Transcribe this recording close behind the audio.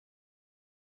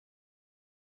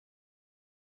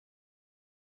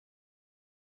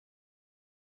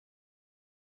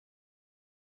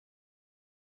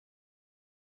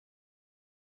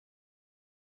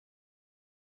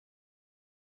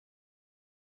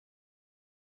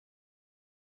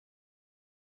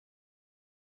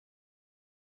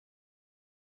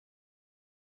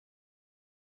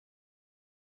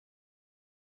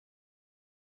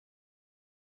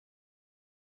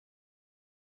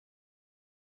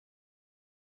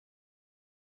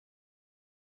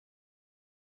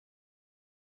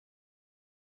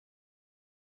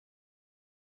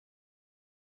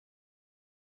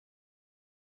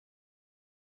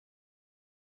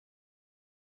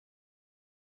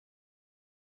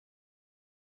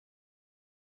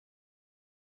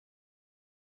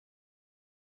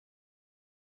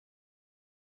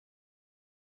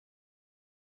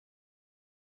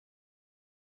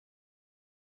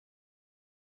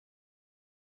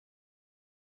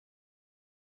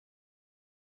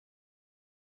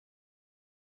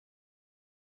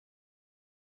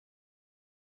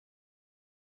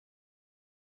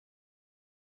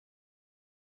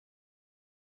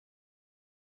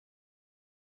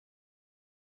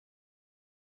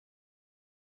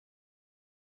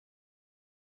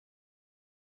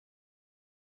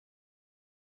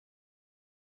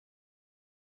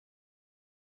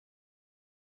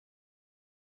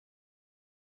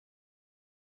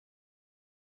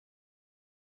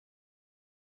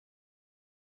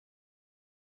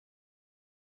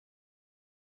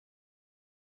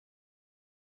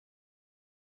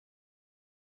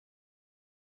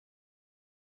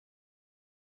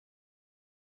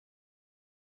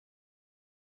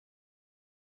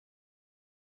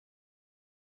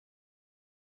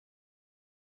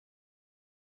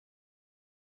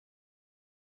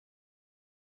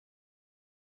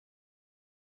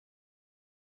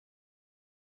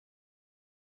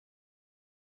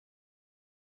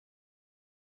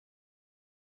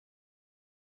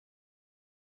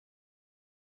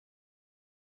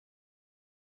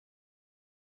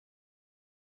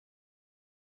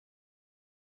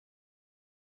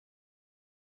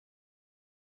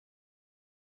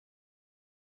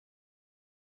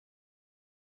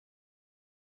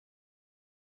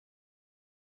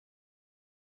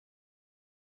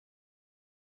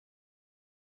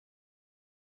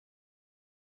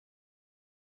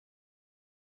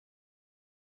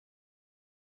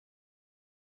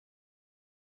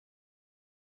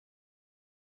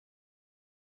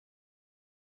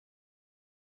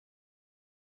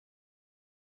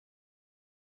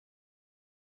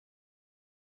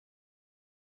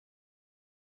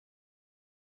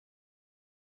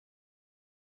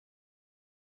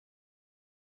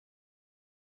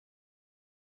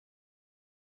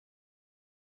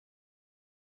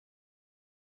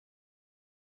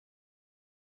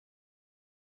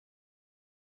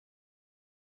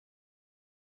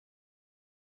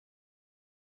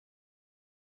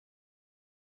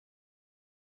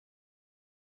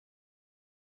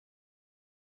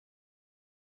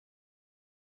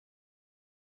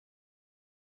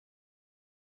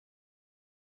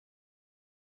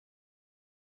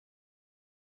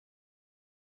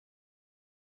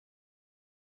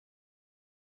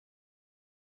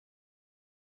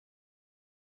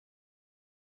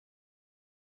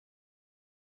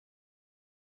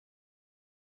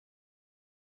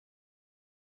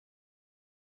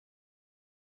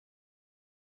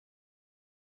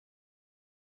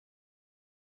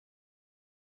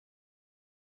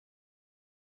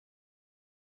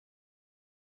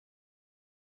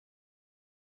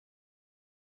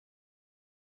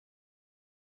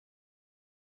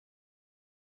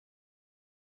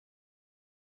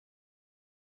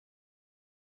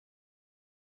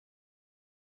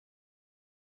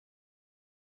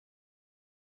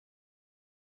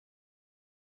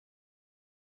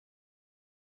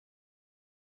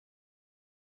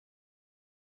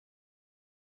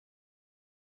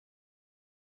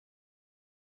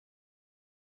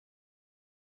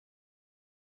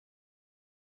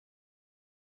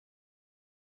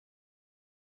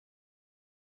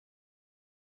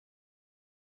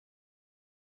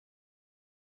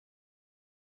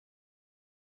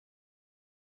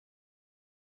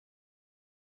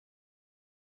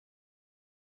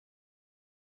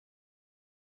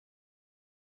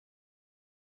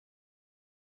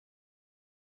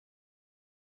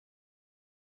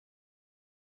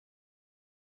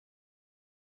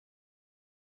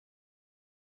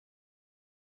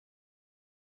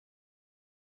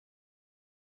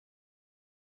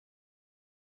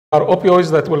are opioids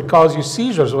that will cause you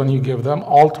seizures when you give them,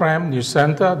 Ultram,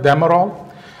 Nucenta, Demerol.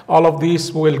 All of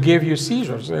these will give you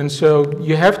seizures. And so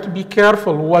you have to be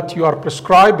careful what you are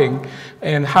prescribing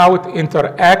and how it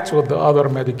interacts with the other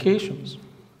medications.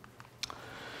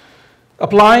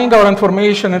 Applying our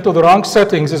information into the wrong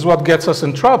settings is what gets us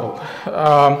in trouble.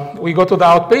 We go to the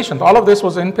outpatient. All of this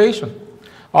was inpatient.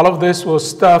 All of this was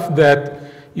stuff that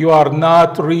you are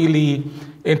not really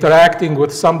interacting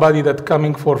with somebody that's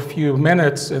coming for a few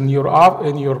minutes in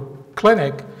your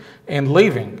clinic and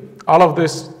leaving. All of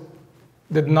this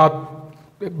did not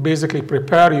basically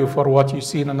prepare you for what you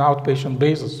see on an outpatient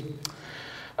basis.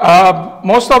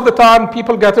 Most of the time,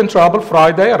 people get in trouble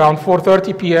Friday around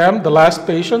 4:30 p.m., the last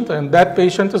patient, and that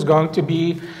patient is going to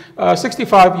be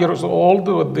 65 years old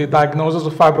with the diagnosis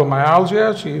of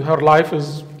fibromyalgia. Her life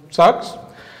sucks.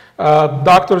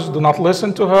 Doctors do not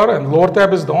listen to her, and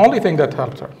Lortab is the only thing that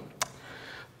helped her.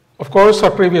 Of course,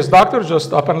 her previous doctor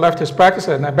just up and left his practice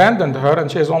and abandoned her, and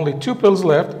she has only 2 pills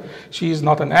left. She is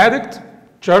not an addict,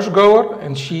 churchgoer,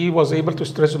 and she was able to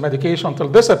stretch the medication until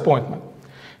this appointment.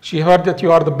 She heard that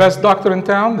you are the best doctor in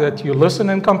town, that you listen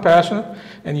and compassionate,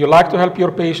 and you like to help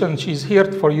your patient, and she's here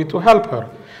for you to help her.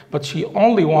 But she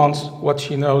only wants what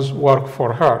she knows work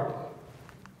for her.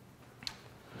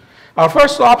 Our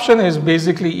first option is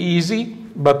basically easy,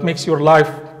 but makes your life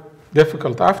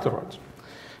difficult afterwards.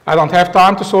 I don't have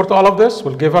time to sort all of this.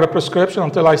 We'll give her a prescription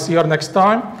until I see her next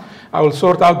time. I will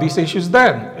sort out these issues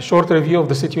then. A short review of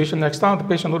the situation next time. The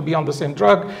patient will be on the same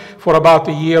drug for about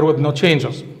a year with no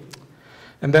changes.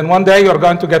 And then one day you're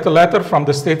going to get a letter from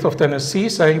the state of Tennessee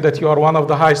saying that you are one of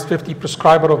the highest 50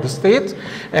 prescriber of the state,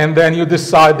 and then you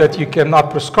decide that you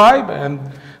cannot prescribe, and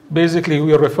basically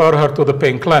we refer her to the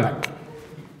pain clinic.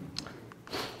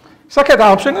 Second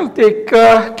option, will take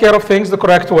care of things the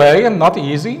correct way and not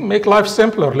easy, make life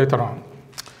simpler later on.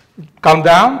 Calm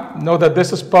down, know that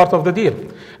this is part of the deal.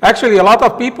 Actually, a lot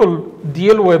of people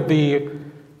deal with the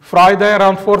Friday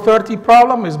around 4:30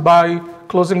 problem is by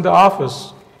closing the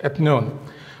office at noon,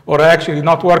 or actually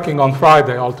not working on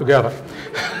Friday altogether.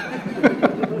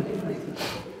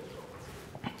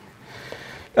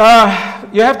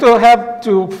 You have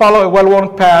to follow a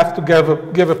well-worn path to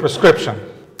give a prescription.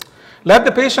 Let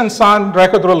the patient sign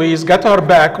record release, get her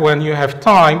back when you have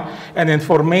time and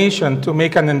information to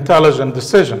make an intelligent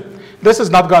decision. This is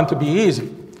not going to be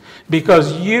easy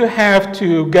because you have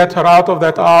to get her out of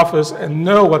that office and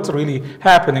know what's really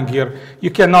happening here.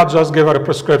 You cannot just give her a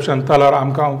prescription and tell her,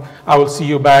 I will see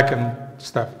you back and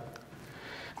stuff.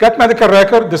 Get medical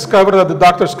record, discover that the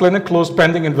doctor's clinic closed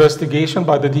pending investigation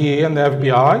by the DEA and the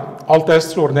FBI. All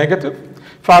tests were negative.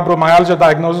 Fibromyalgia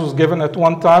diagnosis was given at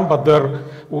one time, but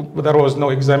there was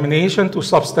no examination to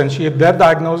substantiate that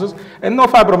diagnosis, and no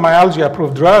fibromyalgia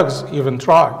approved drugs even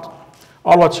tried.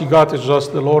 All what she got is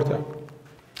just the Lortab.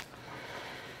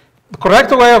 The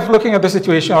correct way of looking at the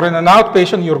situation, or in an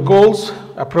outpatient, your goals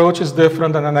approach is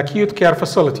different than an acute care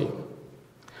facility.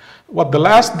 What the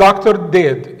last doctor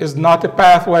did is not a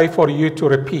pathway for you to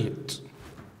repeat.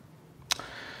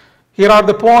 Here are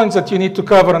the points that you need to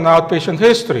cover in outpatient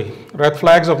history. Red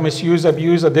flags of misuse,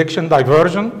 abuse, addiction,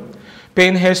 diversion.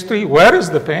 Pain history, where is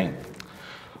the pain?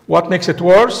 What makes it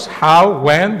worse? How,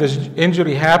 when the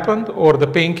injury happened or the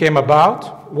pain came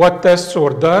about? What tests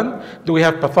were done? Do we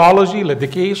have pathology,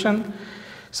 litigation,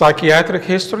 psychiatric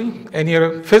history?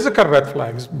 Any physical red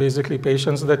flags, basically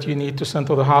patients that you need to send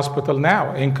to the hospital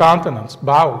now. Incontinence,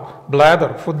 bowel,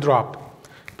 bladder, foot drop.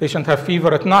 Patient have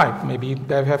fever at night, maybe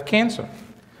they have cancer.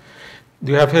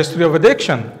 Do you have history of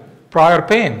addiction, prior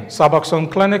pain,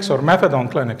 Suboxone clinics or methadone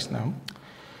clinics now?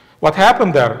 What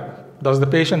happened there? Does the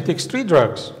patient take street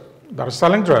drugs? They're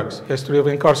selling drugs. History of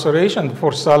incarceration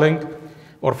for selling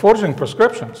or forging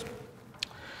prescriptions.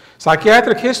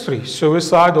 Psychiatric history,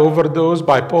 suicide, overdose,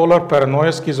 bipolar, paranoia,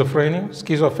 schizophrenia,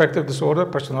 schizoaffective disorder,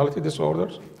 personality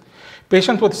disorders.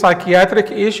 Patients with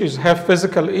psychiatric issues have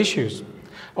physical issues,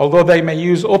 although they may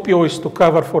use opioids to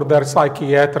cover for their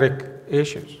psychiatric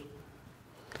issues.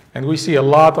 And we see a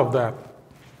lot of that.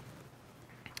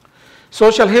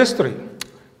 Social history.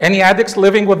 Any addicts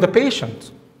living with the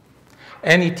patient.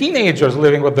 Any teenagers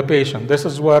living with the patient. This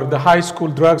is where the high school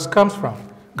drugs comes from.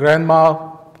 Grandma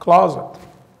closet.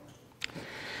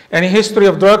 Any history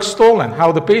of drugs stolen.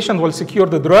 How the patient will secure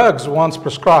the drugs once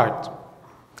prescribed.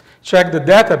 Check the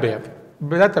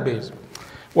database.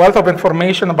 Wealth of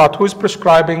information about who's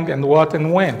prescribing and what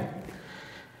and when.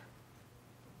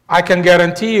 I can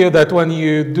guarantee you that when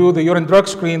you do the urine drug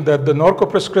screen, that the narco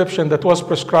prescription that was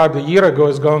prescribed a year ago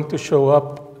is going to show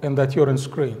up in that urine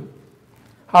screen.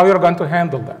 How you're going to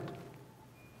handle that?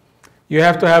 You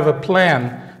have to have a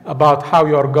plan about how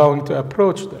you're going to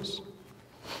approach this.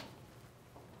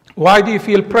 Why do you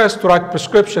feel pressed to write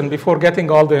prescription before getting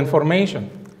all the information?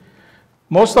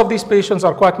 Most of these patients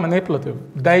are quite manipulative.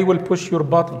 They will push your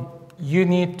button. You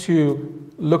need to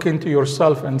look into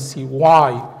yourself and see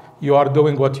why you are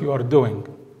doing what you are doing.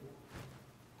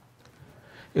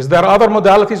 Is there other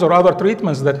modalities or other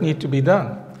treatments that need to be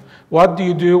done? What do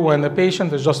you do when a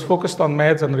patient is just focused on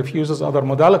meds and refuses other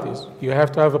modalities? You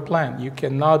have to have a plan. You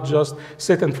cannot just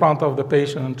sit in front of the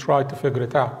patient and try to figure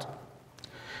it out.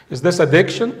 Is this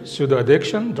addiction,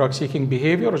 pseudo-addiction, drug-seeking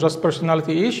behavior, or just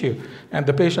personality issue, and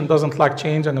the patient doesn't like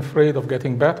change and afraid of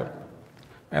getting better?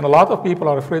 And a lot of people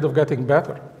are afraid of getting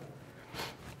better.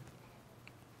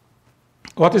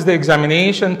 What is the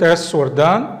examination? Tests were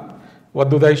done. What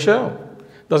do they show?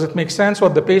 Does it make sense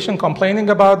what the patient complaining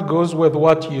about goes with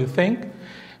what you think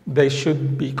they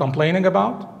should be complaining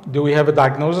about? Do we have a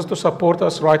diagnosis to support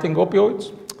us writing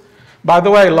opioids? By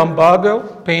the way, lumbago,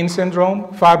 pain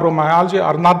syndrome, fibromyalgia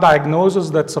are not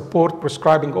diagnoses that support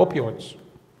prescribing opioids.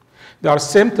 They are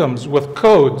symptoms with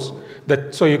codes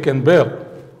that so you can bill.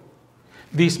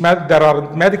 There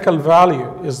are medical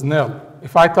value is nil.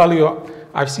 If I tell you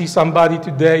I see somebody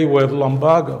today with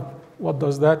lumbago, what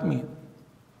does that mean?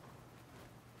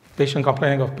 Patient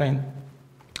complaining of pain.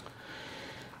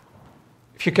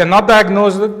 If you cannot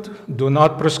diagnose it, do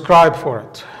not prescribe for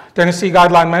it. Tennessee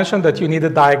guideline mentioned that you need a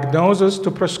diagnosis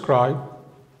to prescribe.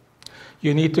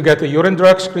 You need to get a urine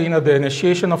drug screen at the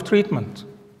initiation of treatment.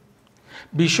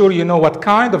 Be sure you know what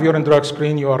kind of urine drug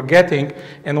screen you are getting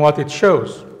and what it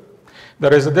shows.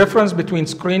 There is a difference between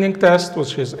screening tests,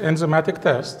 which is enzymatic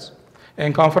tests,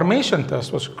 and confirmation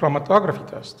tests, which is chromatography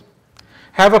tests.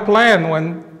 Have a plan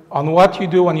on what you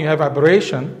do when you have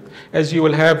aberration, as you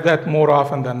will have that more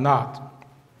often than not.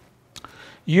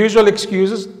 Usual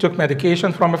excuses: took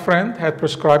medication from a friend, had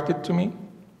prescribed it to me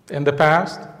in the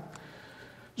past,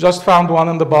 just found one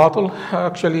in the bottle,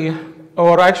 actually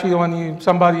when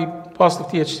somebody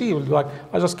positive THC, will be like,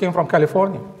 I just came from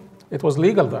California. It was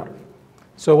legal there.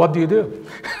 So what do you do?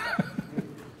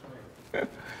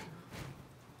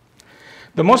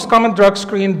 The most common drug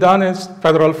screen done is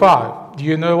Federal 5. Do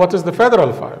you know what is the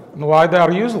Federal 5 and why they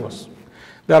are useless?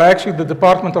 They are actually the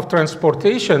Department of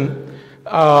Transportation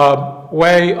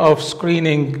way of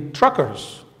screening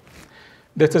truckers.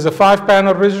 This is a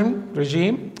 5-panel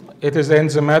regime. It is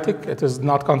enzymatic. It is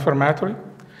not confirmatory.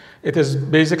 It is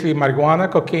basically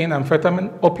marijuana, cocaine,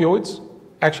 amphetamine, opioids.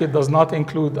 Actually, it does not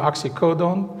include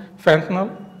oxycodone, fentanyl,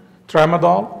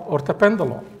 tramadol, or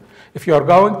tapentadol. If you are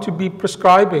going to be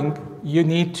prescribing, you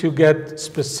need to get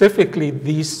specifically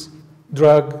these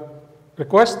drug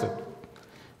requested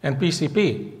and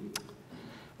PCP.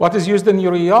 What is used in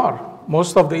your ER?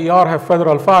 Most of the ER have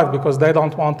Federal 5 because they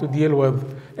don't want to deal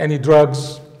with any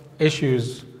drugs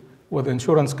issues with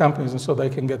insurance companies, and so they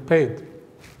can get paid.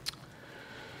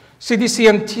 CDC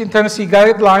and Tennessee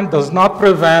guideline does not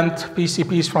prevent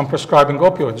PCPs from prescribing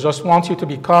opioids. Just wants you to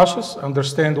be cautious,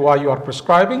 understand why you are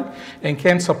prescribing, and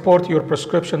can support your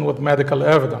prescription with medical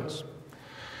evidence.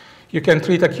 You can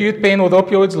treat acute pain with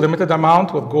opioids, limited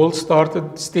amount, with goals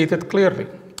stated clearly.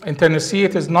 In Tennessee,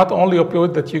 it is not only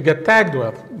opioid that you get tagged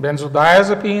with.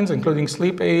 Benzodiazepines, including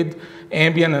sleep aid,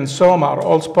 Ambien, and Soma, are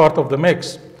also part of the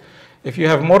mix. If you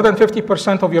have more than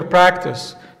 50% of your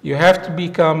practice, you have to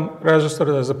become registered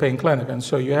as a pain clinic, and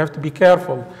so you have to be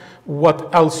careful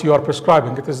what else you are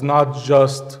prescribing. It is not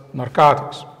just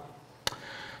narcotics.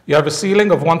 You have a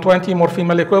ceiling of 120 more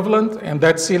female equivalent, and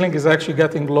that ceiling is actually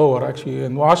getting lower. Actually,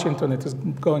 in Washington, it is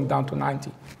going down to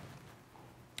 90.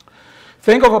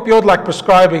 Think of opioid like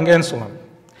prescribing insulin.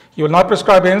 You will not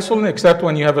prescribe insulin except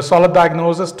when you have a solid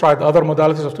diagnosis, tried other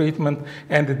modalities of treatment,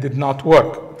 and it did not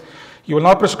work. You will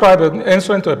not prescribe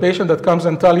insulin to a patient that comes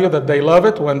and tell you that they love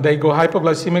it when they go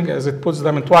hypoglycemic, as it puts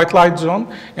them in twilight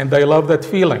zone, and they love that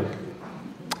feeling.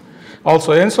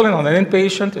 Also, insulin on an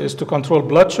inpatient is to control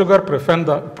blood sugar, prevent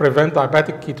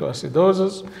diabetic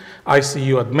ketoacidosis,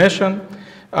 ICU admission.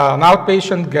 An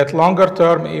outpatient, get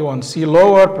longer-term A1C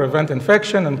lower, prevent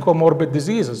infection and comorbid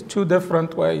diseases, 2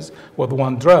 different ways with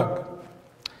one drug.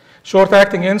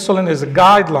 Short-acting insulin is a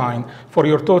guideline for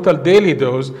your total daily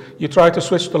dose. You try to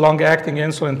switch to long-acting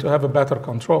insulin to have a better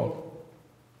control.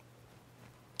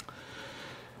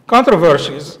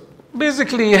 Controversies.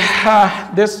 Basically,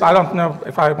 this, I don't know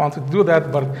if I want to do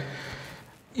that, but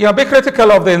be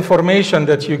critical of the information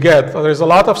that you get. There's a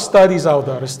lot of studies out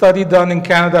there. A study done in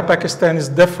Canada, Pakistan is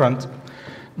different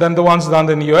than the ones done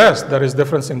in the US. There is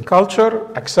difference in culture,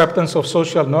 acceptance of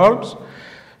social norms,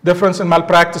 difference in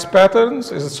malpractice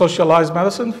patterns. Is it socialized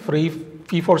medicine,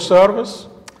 fee for service?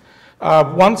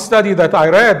 One study that I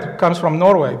read comes from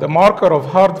Norway. The marker of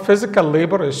hard physical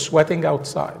labor is sweating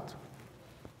outside.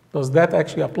 Does that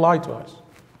actually apply to us?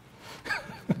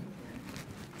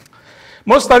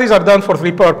 Most studies are done for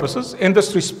three purposes: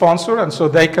 industry sponsor, and so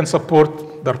they can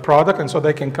support their product, and so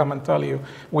they can come and tell you,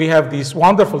 we have these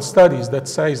wonderful studies that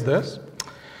says this.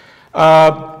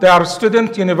 There are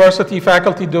student, university,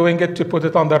 faculty doing it to put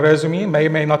it on their resume,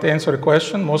 may not answer a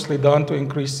question, mostly done to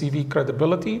increase CV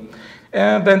credibility,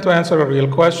 and then to answer a real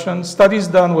question. Studies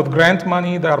done with grant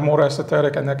money, they are more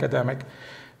esoteric and academic,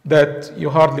 that you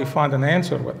hardly find an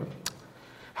answer with it.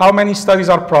 How many studies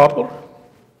are proper,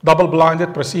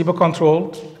 double-blinded,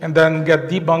 placebo-controlled, and then get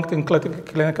debunked in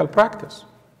clinical practice?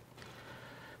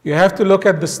 You have to look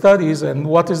at the studies and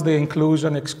what is the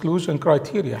inclusion-exclusion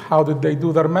criteria. How did they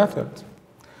do their method?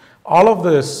 All of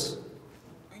this,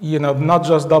 not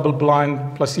just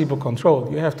double-blind,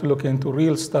 placebo-controlled. You have to look into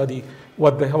real study,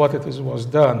 what it was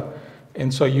done,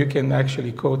 and so you can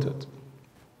actually quote it.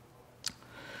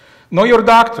 Know your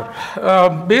doctor.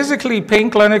 Basically,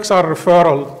 pain clinics are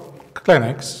referral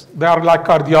clinics. They are like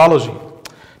cardiology.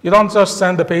 You don't just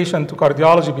send the patient to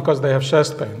cardiology because they have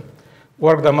chest pain.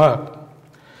 Work them up.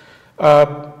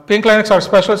 Pain clinics are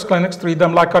specialist clinics. Treat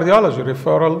them like cardiology.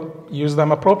 Referral, use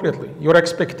them appropriately. Your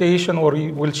expectation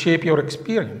will shape your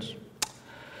experience.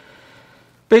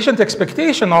 Patient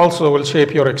expectation also will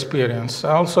shape your experience.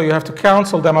 Also, you have to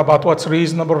counsel them about what's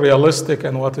reasonable, realistic,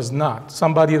 and what is not.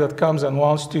 Somebody that comes and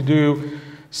wants to do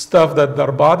stuff that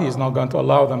their body is not going to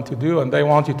allow them to do, and they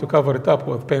want you to cover it up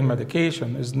with pain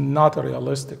medication, is not a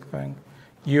realistic thing.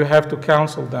 You have to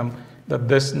counsel them that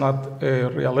this is not a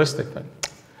realistic thing.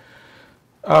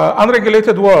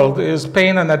 Unregulated world is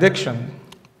pain and addiction.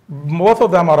 Both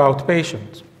of them are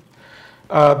outpatient.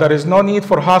 There is no need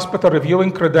for hospital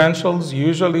reviewing credentials.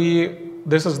 Usually,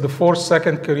 this is the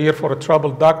second career for a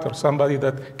troubled doctor, somebody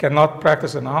that cannot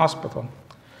practice in a hospital.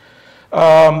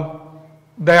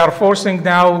 They are forcing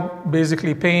now,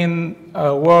 basically, pain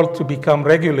world to become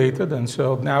regulated, and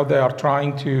so now they are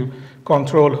trying to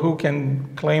control who can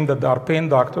claim that they are pain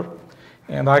doctor,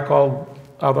 and I call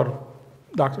other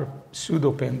doctor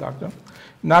pseudo-pain doctor.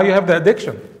 Now you have the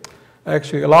addiction.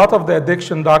 Actually, a lot of the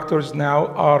addiction doctors now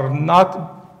are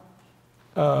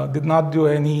did not do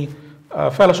any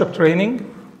fellowship training.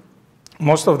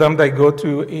 Most of them, they go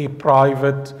to a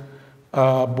private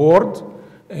board,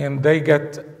 and they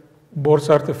get board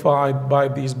certified by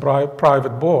these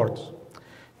private boards.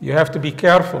 You have to be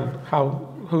careful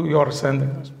who you are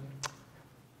sending this.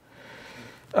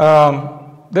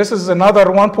 This is another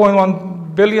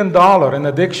 $1.1 billion in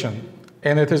addiction,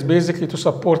 and it is basically to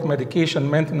support medication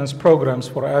maintenance programs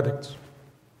for addicts.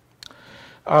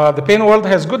 The pain world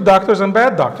has good doctors and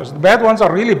bad doctors. The bad ones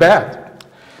are really bad.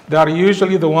 They are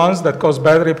usually the ones that cause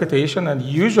bad reputation, and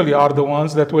usually are the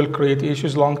ones that will create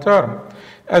issues long term,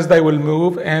 as they will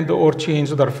move and or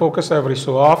change their focus every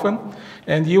so often,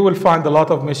 and you will find a lot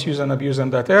of misuse and abuse in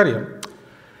that area.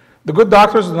 The good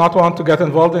doctors do not want to get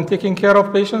involved in taking care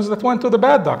of patients that went to the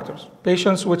bad doctors.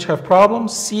 Patients which have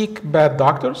problems seek bad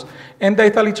doctors, and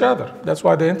they tell each other. That's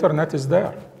why the internet is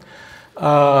there.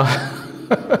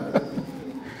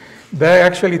 They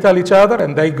actually tell each other,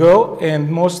 and they go,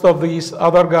 and most of these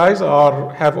other guys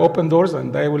have open doors,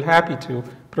 and they will happy to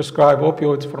prescribe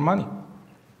opioids for money.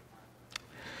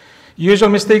 Usual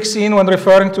mistakes seen when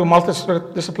referring to a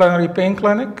multidisciplinary pain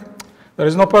clinic: there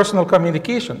is no personal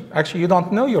communication. Actually, you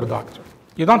don't know your doctor.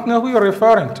 You don't know who you're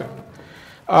referring to.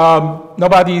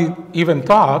 Nobody even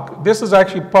talk. This is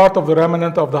actually part of the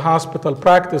remnant of the hospital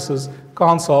practices: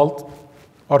 consult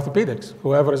orthopedics.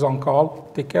 Whoever is on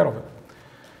call, take care of it.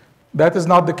 That is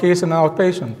not the case in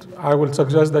outpatient. I will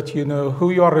suggest that you know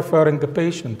who you are referring the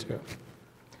patient to.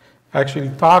 Actually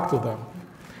talk to them.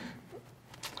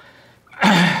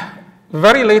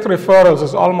 Very late referrals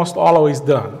is almost always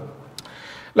done.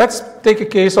 Let's take a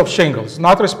case of shingles.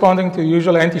 Not responding to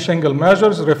usual anti-shingle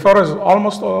measures, referral is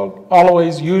almost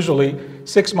always usually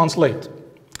 6 months late.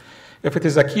 If it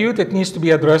is acute, it needs to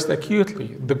be addressed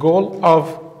acutely. The goal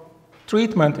of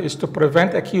treatment is to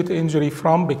prevent acute injury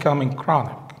from becoming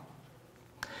chronic.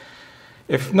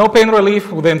 If no pain relief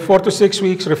within 4 to 6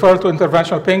 weeks, referral to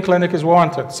interventional pain clinic is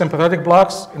warranted. Sympathetic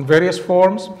blocks in various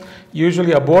forms,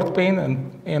 usually abort pain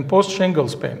and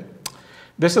post-shingles pain.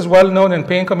 This is well known in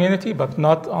pain community, but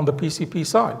not on the PCP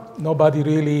side. Nobody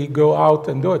really go out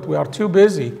and do it. We are too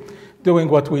busy doing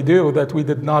what we do that we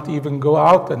did not even go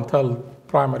out and tell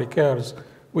primary cares,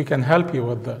 we can help you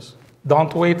with this.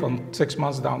 Don't wait on 6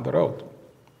 months down the road.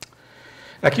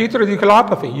 Acute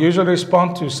radiculopathy usually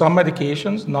respond to some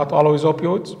medications, not always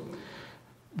opioids.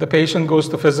 The patient goes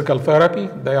to physical therapy.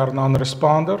 They are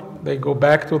non-responder. They go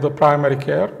back to the primary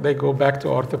care. They go back to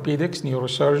orthopedics,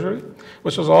 neurosurgery,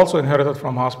 which was also inherited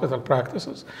from hospital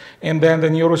practices. And then the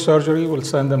neurosurgery will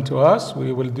send them to us.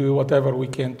 We will do whatever we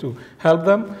can to help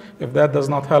them. If that does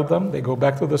not help them, they go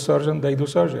back to the surgeon. They do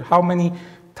surgery. How many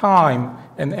time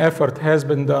and effort has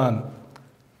been done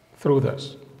through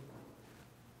this?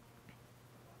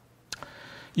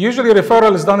 Usually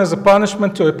referral is done as a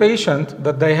punishment to a patient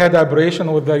that they had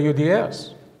aberration with their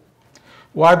UDS.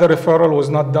 Why the referral was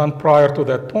not done prior to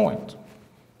that point?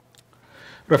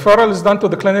 Referral is done to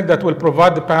the clinic that will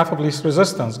provide the path of least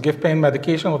resistance, give pain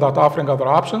medication without offering other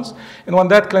options, and when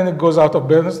that clinic goes out of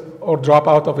business or drop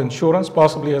out of insurance,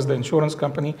 possibly as the insurance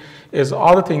company is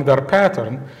auditing their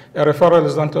pattern, a referral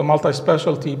is done to a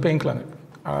multi-specialty pain clinic.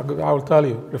 I will tell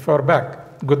you, refer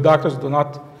back. Good doctors do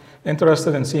not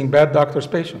interested in seeing bad doctors'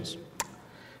 patients.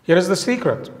 Here is the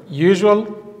secret. Usual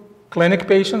clinic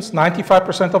patients,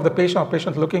 95% of the patient are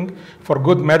patients looking for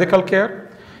good medical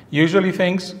care. Usually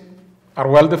things are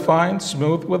well-defined,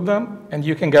 smooth with them, and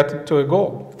you can get to a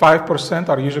goal. 5%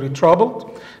 are usually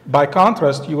troubled. By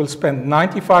contrast, you will spend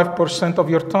 95%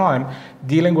 of your time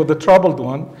dealing with the troubled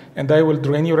one, and they will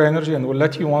drain your energy and will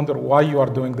let you wonder why you are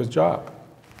doing this job.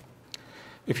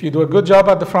 If you do a good job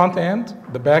at the front end,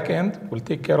 the back end will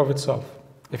take care of itself.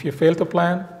 If you fail to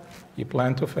plan, you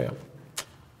plan to fail.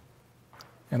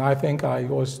 And I think I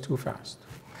was too fast.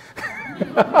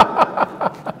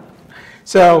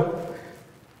 So,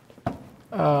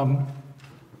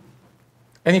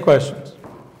 any questions?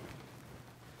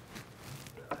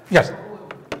 Yes?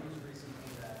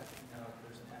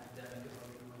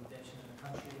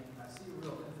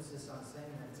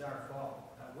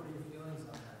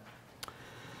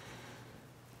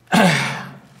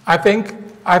 I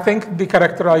think the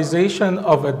characterization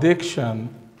of addiction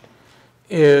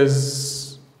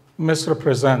is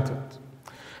misrepresented.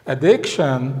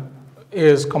 Addiction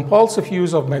is compulsive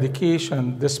use of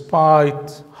medication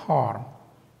despite harm.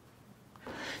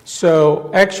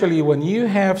 So actually, when you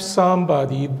have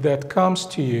somebody that comes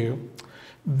to you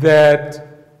that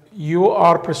you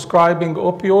are prescribing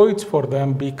opioids for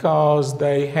them because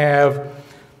they have,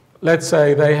 let's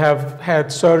say they have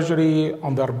had surgery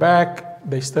on their back,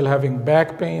 they're still having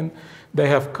back pain, they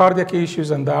have cardiac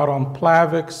issues and they are on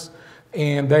Plavix,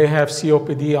 and they have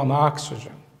COPD on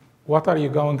oxygen. What are you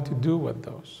going to do with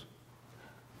those?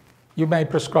 You may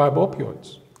prescribe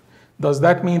opioids. Does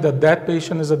that mean that that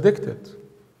patient is addicted?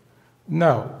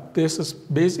 No. This is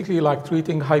basically like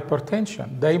treating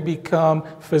hypertension. They become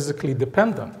physically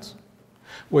dependent,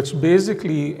 which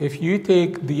basically, if you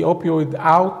take the opioid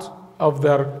out of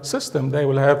their system, they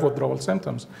will have withdrawal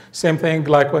symptoms. Same thing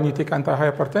like when you take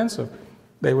antihypertensive,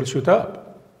 they will shoot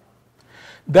up.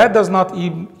 That does not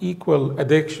equal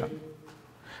addiction.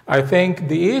 I think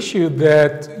the issue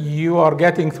that you are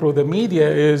getting through the media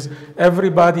is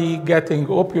everybody getting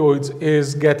opioids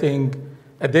is getting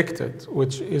addicted,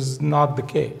 which is not the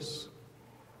case.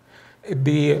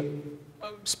 The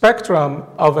spectrum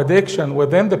of addiction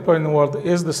within the porn world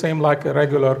is the same like a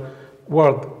regular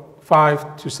world,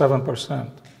 5 to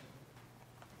 7%.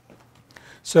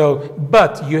 So,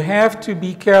 but you have to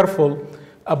be careful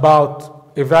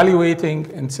about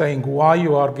evaluating and saying why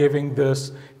you are giving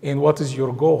this and what is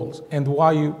your goals and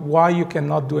why you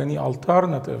cannot do any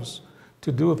alternatives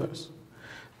to do this.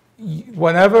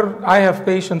 Whenever I have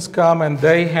patients come and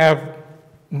they have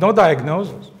no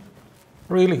diagnosis,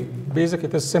 really, basically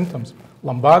it is symptoms,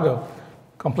 lumbago,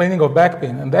 complaining of back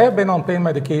pain, and they have been on pain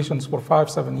medications for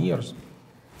 5-7 years.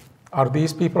 Are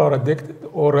these people are addicted,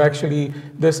 or actually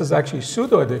this is actually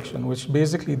pseudo-addiction, which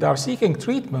basically they are seeking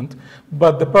treatment,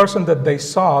 but the person that they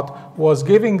sought was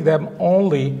giving them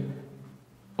only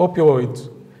opioids,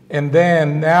 and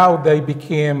then now they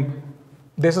became,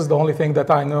 this is the only thing that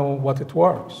I know what it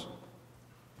works.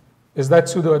 Is that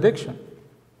pseudo-addiction?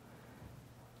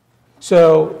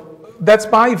 So that's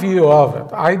my view of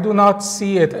it. I do not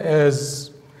see it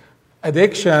as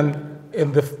addiction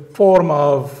in the form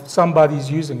of somebody's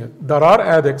using it. There are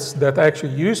addicts that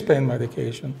actually use pain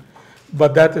medication,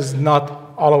 but that is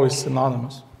not always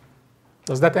synonymous.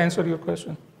 Does that answer your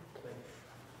question?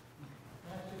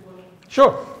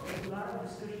 Sure. There's a lot of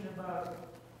discussion about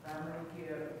primary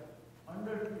care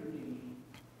under-treating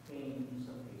pain in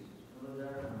some cases. So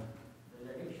the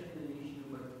addiction is an issue,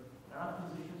 but a lot of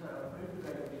physicians are afraid to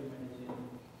write pain medicine,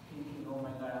 thinking, oh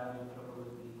my God, I'll have trouble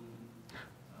with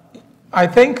the... I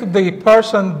think the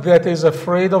person that is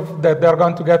afraid of that they're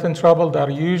going to get in trouble, they're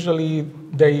usually,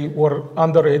 they were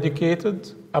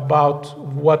undereducated about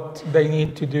what they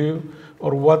need to do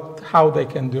or how they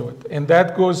can do it. And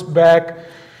that goes back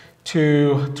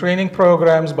to training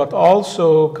programs, but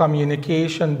also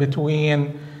communication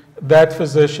between that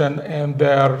physician and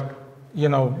their,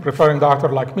 referring doctor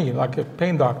like me, like a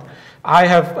pain doctor. I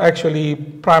have actually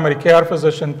primary care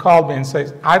physician called me and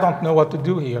says, I don't know what to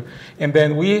do here. And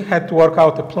then we had to work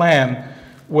out a plan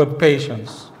with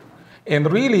patients.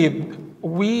 And really,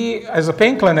 we, as a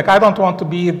pain clinic, I don't want to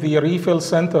be the refill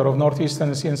center of Northeast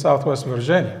Tennessee and Southwest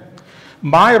Virginia.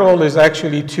 My role is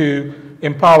actually to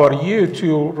empower you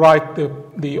to write the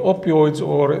opioids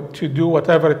or to do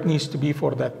whatever it needs to be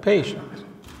for that patient.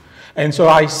 And so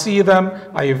I see them,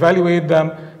 I evaluate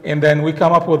them, and then we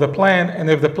come up with a plan. And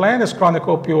if the plan is chronic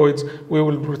opioids, we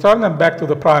will return them back to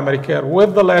the primary care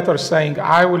with the letter saying,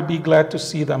 I will be glad to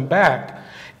see them back.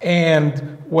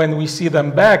 And when we see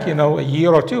them back, a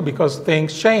year or two, because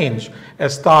things change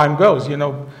as time goes.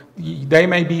 They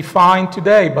may be fine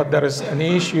today, but there is an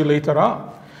issue later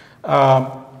on.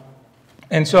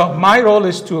 And so my role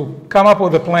is to come up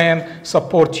with a plan,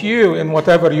 support you in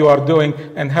whatever you are doing,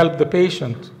 and help the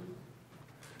patient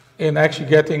in actually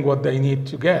getting what they need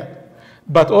to get.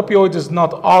 But opioid is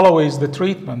not always the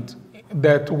treatment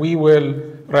that we will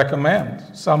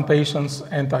recommend. Some patients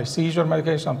anti-seizure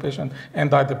medication, some patients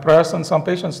antidepressants, some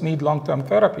patients need long-term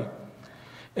therapy.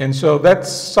 And so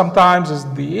that's sometimes is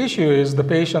the issue is the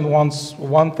patient wants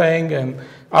one thing and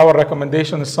our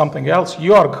recommendation is something else.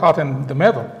 You are caught in the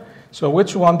middle. So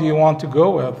which one do you want to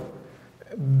go with?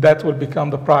 That will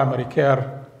become the primary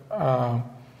care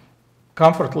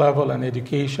comfort level and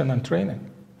education and training.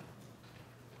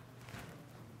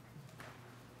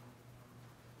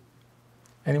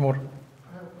 Any more?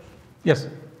 I have a question. Yes.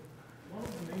 One of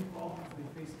the main problems we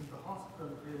face in the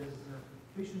hospital is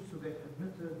patients who get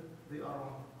admitted, they are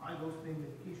on high-dose pain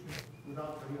medication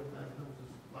without a real diagnosis,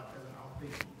 like as an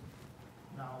outpatient.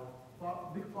 Now,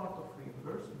 a big part of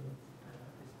reimbursement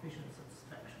is patient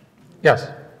satisfaction.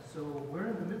 Yes. So we're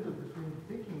in the middle between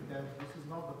thinking that this is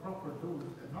not the proper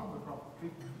dose and not the proper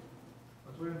treatment,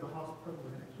 but we're in the hospital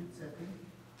with an acute setting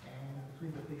and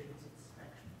between the patient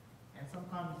satisfaction. And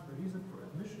sometimes the reason for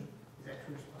admission is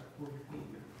actually respiratory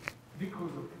failure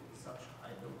because of such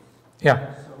high dose.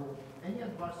 Yeah. So any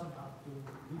advice on how to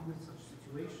deal with such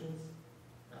situations?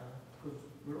 Because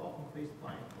we're often faced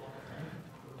by a lot of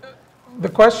anger. The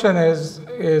question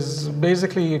is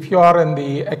basically if you are in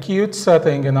the acute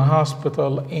setting in a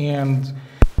hospital and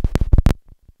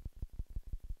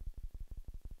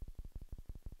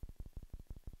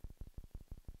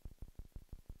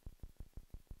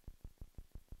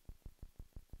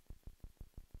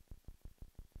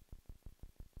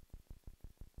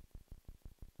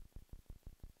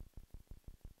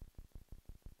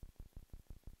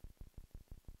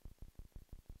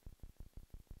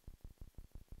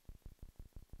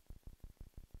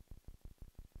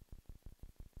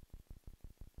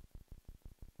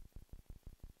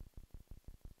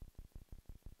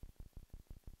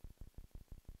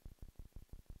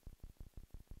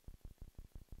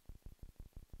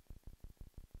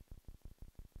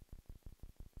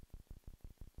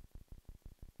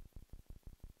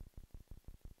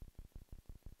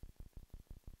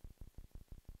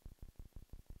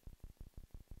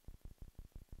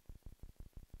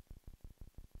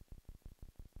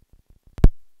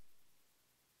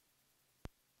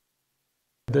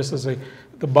this is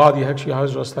the body actually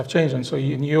has just have changed, and so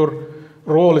your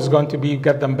role is going to be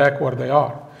get them back where they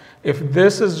are. If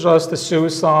this is just a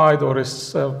suicide or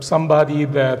is somebody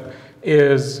that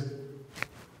is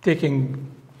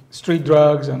taking street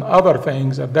drugs and other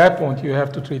things, at that point you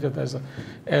have to treat it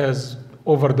as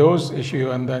overdose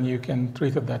issue, and then you can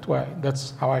treat it that way.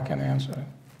 That's how I can answer it.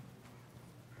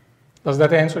 Does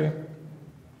that answer you?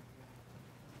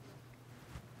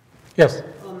 Yes.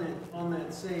 On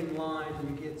that same line,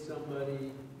 you get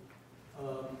somebody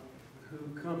who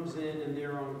comes in and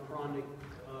they're on chronic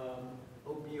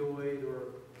opioid or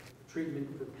treatment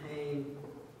for pain,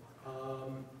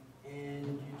 and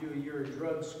you do a urine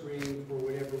drug screen for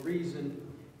whatever reason,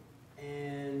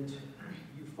 and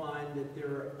you find that there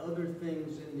are other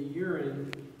things in the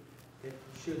urine that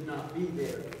should not be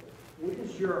there. What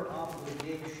is your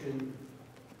obligation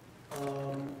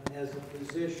as a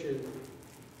physician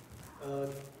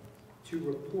to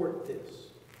report this?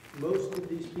 Most of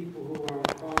these people who are on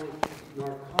chronic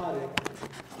narcotic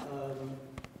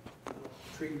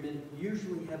treatment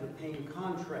usually have a pain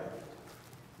contract,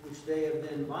 which they have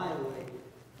then violated.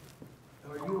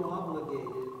 Are you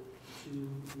obligated to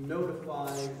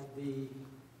notify the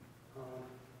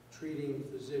treating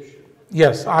physician?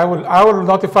 Yes, I will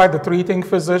notify the treating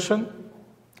physician,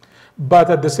 but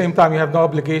at the same time, you have no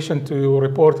obligation to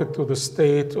report it to the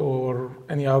state or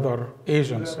any other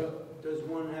agency. Does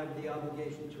one have the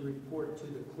obligation to report to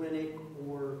the clinic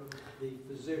or the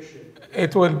physician?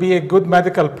 It will be a good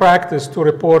medical practice to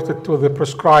report it to the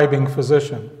prescribing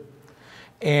physician.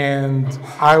 And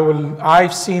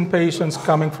I've seen patients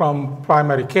coming from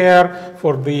primary care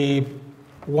for the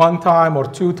one-time or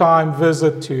two-time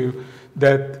visit to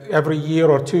that every year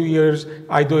or 2 years,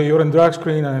 I do a urine drug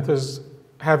screen and it is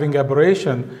having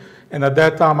aberration. And at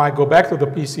that time, I go back to the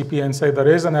PCP and say, there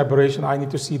is an aberration, I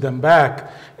need to see them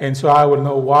back. And so I will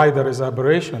know why there is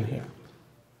aberration here.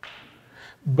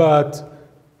 But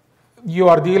you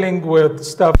are dealing with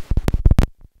stuff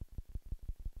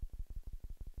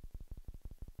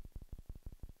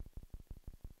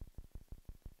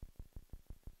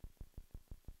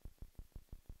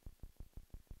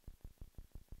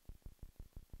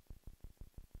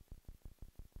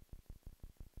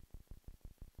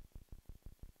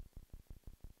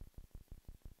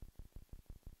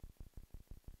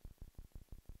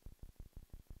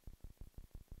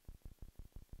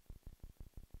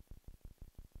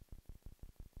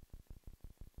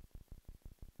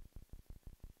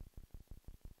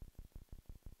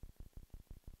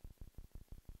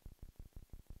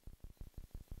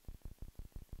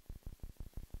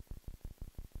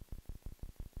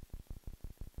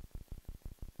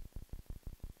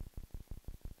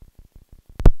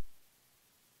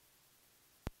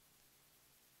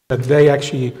that they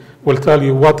actually will tell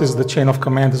you what is the chain of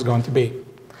command is going to be.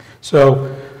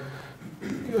 So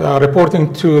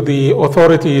reporting to the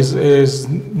authorities is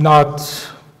not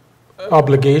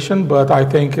obligation, but I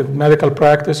think in medical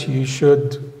practice you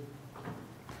should,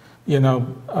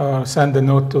 send a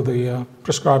note to the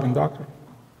prescribing doctor.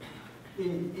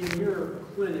 In your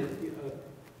clinic,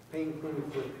 pain clinic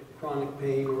for chronic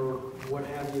pain or what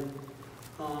have you,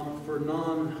 for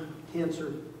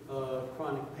non-cancer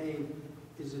chronic pain,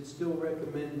 is it still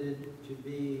recommended to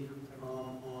be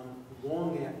on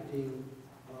long-acting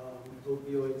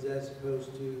opioids as opposed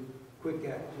to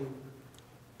quick-acting?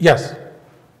 Yes.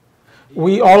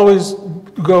 We always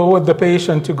go with the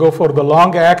patient to go for the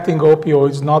long-acting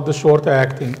opioids, not the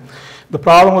short-acting. The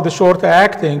problem with the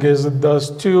short-acting is it does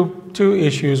two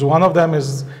issues. One of them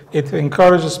is it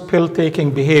encourages pill-taking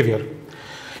behavior.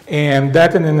 And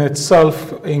that in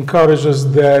itself encourages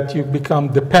that you become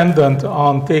dependent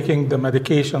on taking the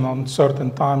medication on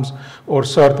certain times or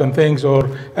certain things,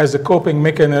 or as a coping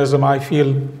mechanism, I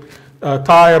feel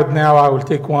tired now, I will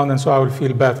take one and so I will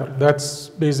feel better. That's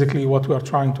basically what we are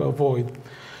trying to avoid.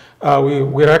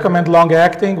 We recommend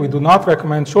long-acting. We do not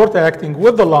recommend short-acting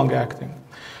with the long-acting.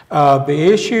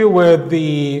 The issue with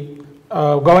the,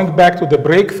 going back to the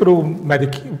breakthrough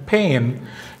pain,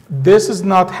 this is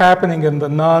not happening in the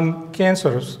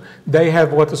non-cancers. They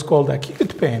have what is called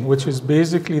acute pain, which is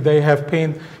basically they have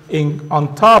pain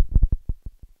on top.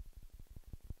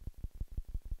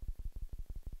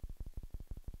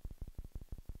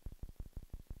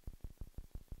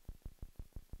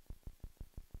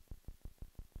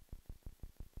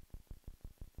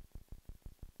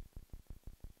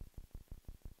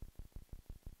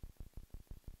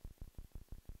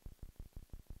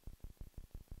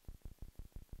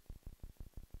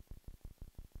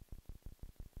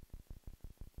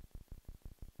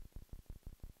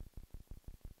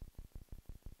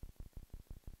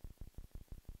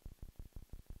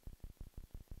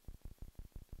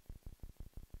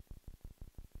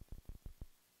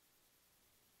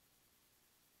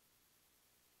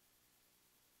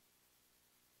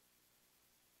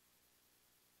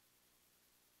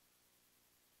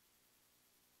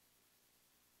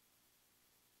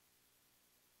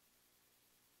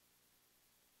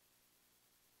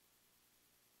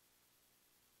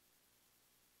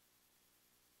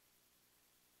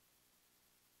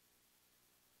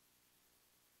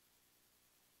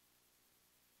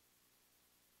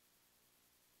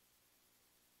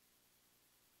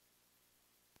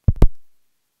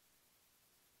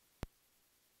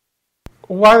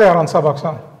 Why they are on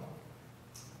Suboxone?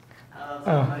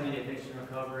 Maybe addiction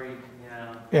recovery,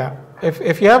 Yeah,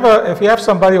 if you have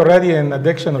somebody already in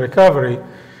addiction recovery,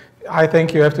 I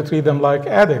think you have to treat them like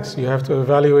addicts. You have to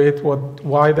evaluate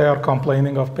why they are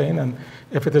complaining of pain, and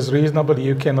if it is reasonable,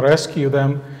 you can rescue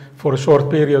them for a short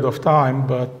period of time,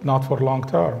 but not for long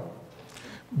term.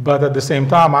 But at the same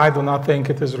time, I do not think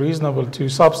it is reasonable to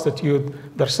substitute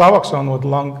their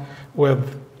Suboxone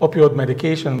with opioid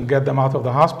medication and get them out of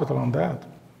the hospital on that.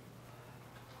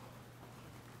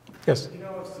 Yes? Do you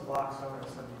know if Suboxone or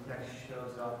something that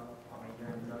shows up on a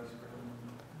urine drug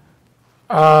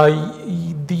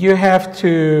screen? You have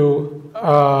to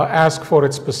ask for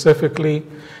it specifically.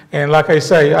 And like I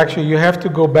say, actually, you have to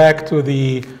go back to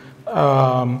the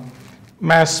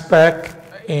mass spec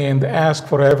and ask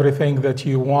for everything that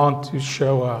you want to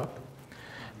show up.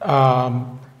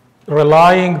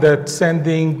 Relying that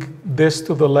sending this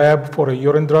to the lab for a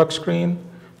urine drug screen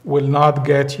will not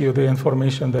get you the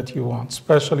information that you want,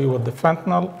 especially with the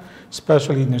fentanyl,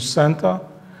 especially Nucenta,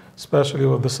 especially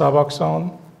with the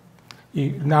Suboxone.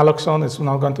 Naloxone is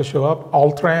not going to show up.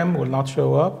 Ultram will not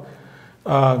show up.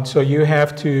 So you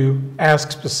have to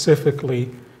ask specifically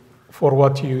for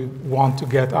what you want to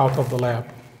get out of the lab.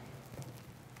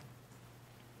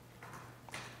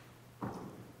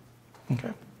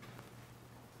 Okay.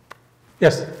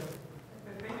 Yes?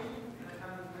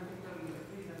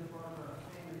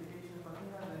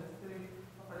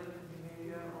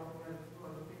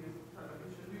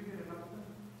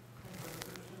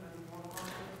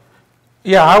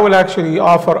 Yeah, I will actually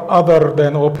offer other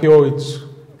than opioids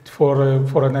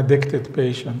for an addicted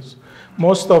patients.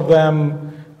 Most of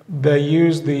them, they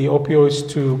use the opioids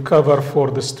to cover for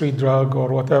the street drug or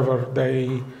whatever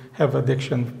they have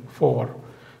addiction for.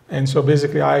 And so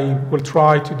basically I will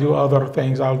try to do other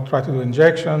things. I'll try to do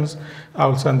injections.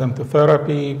 I'll send them to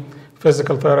therapy,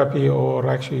 physical therapy, or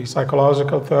actually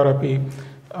psychological therapy.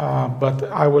 But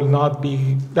that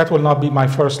will not be my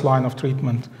first line of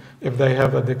treatment if they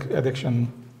have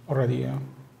addiction already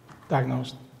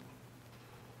diagnosed.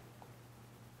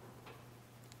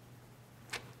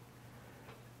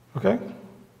 Okay?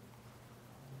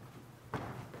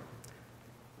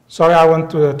 Sorry I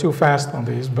went too fast on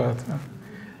these, but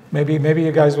maybe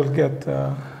you guys will get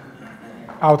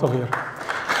out of here.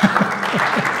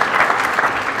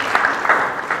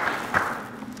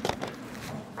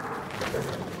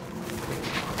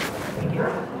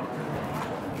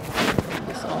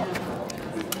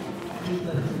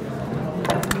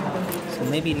 So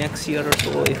maybe next year or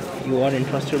so, if you are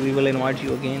interested, we will invite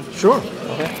you again. Sure.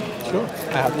 Okay? Sure.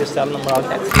 I have your cell number, I'll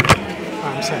text you.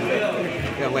 I'm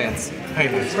Sameh. Yeah, Lance. Hey,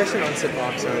 Lance. Question on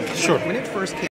Suboxone. Sure. When it first came